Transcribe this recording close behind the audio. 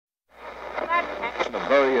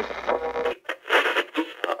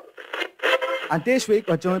And this week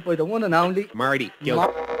we're joined by the one and only Marty.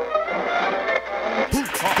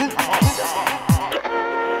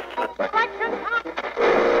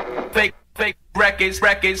 Fake records.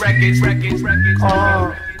 1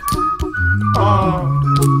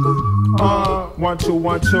 2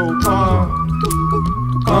 1 2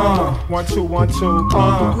 1 2 1 2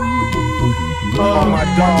 my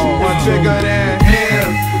dog. What's bigger than hip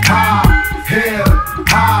hop? Hip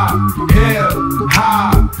hop, hip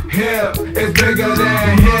hop, hip. It's bigger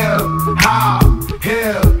than hip hop,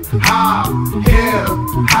 hip hop, hip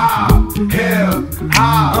hop, hip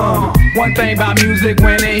hop. One thing about music,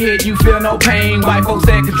 when it hit, you feel no pain. White folks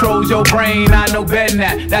say it controls your brain. I know better than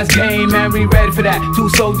that. That's game, man. We ready for that. 2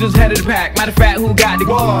 soldiers head of the pack. Matter of fact, who got the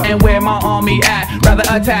gun and where my army at? Rather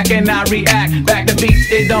attack and not react. Back to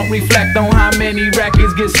beats, it don't reflect on how many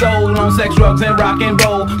records get sold on sex, drugs, and rock and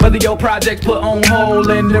roll. Whether your projects put on hold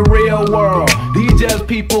in the real world. These just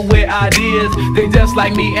people with ideas. They just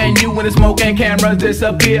like me and you when the smoke and cameras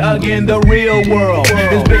disappear again. The real world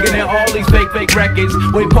is bigger than all these fake records.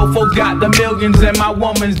 Wait, po folks got the millions and my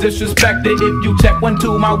woman's disrespected. If you check 1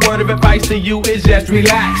 2, my word of advice to you is just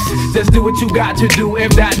relax. Just do what you got to do.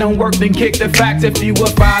 If that don't work, then kick the facts. If you a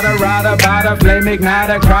fighter, rider, bada, flame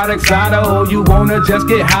igniter, crowd exciter, or you wanna just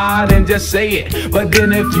get high, then just say it. But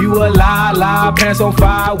then if you a lie, pants on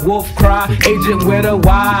fire, wolf cry, agent with a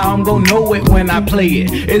Y, I'm gon' know it when I play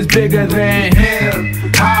it. It's bigger than hip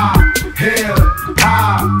hop, hip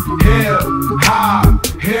hop, hip hop,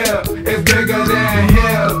 hip. It's bigger than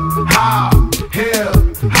hip hop, hip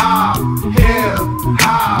hop, hip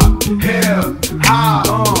hop, hip hop.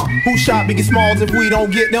 Who shot Biggie Smalls? If we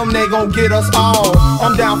don't get them, they gon' get us all.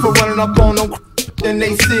 I'm down for running up on them in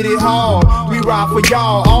they city hall. We ride for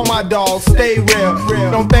y'all, all my dogs, stay real.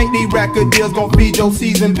 Don't think these record deals gon' feed your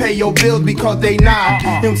season, pay your bills, because they not.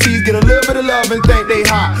 MCs get a little bit of love and think they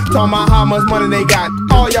hot. Talking about how much money they got.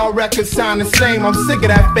 All y'all records sound the same. I'm sick of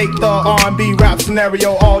that fake thug R&B rap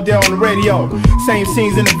scenario all day on the radio. Same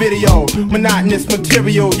scenes in the video, monotonous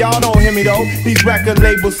material. Y'all don't hear me though. These record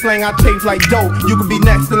labels slang our tapes like dope. You could be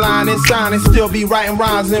next in line and sign and still be writing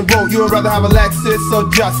rhymes and wrote. You'd rather have a Lexus or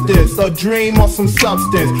justice, a dream or some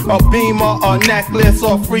substance, a beamer, a necklace,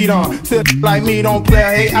 or freedom. Sit like me, don't play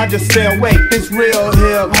a hate, I just say wait. It's real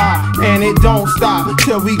hip hop, and it don't stop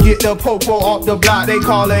till we get the popo off the block. They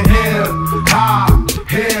call it hip hop,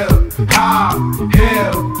 hip hop,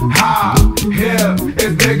 hip hop, hip.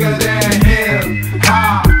 It's bigger than hip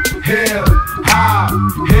hop, hip hop,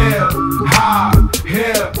 hip hop,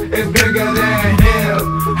 hip. It's bigger than hip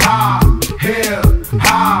hop, hip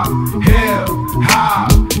hop, hip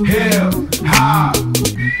hop, hip hop.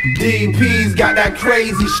 DP's got that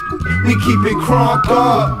crazy shit. We keep it crunk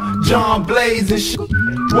up. John Blaze and shit.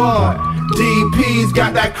 What? DP's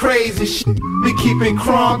got that crazy shit. We keep it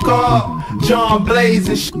crunk up. John Blaze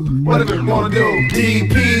and shit. Whatever you wanna do.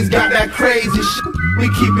 DP's got that crazy shit. We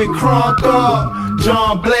keep it crunk up.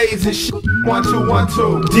 John Blaze and shit. 1 2 1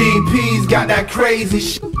 2. DP's got that crazy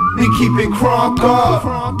shit. We keep it crunk up.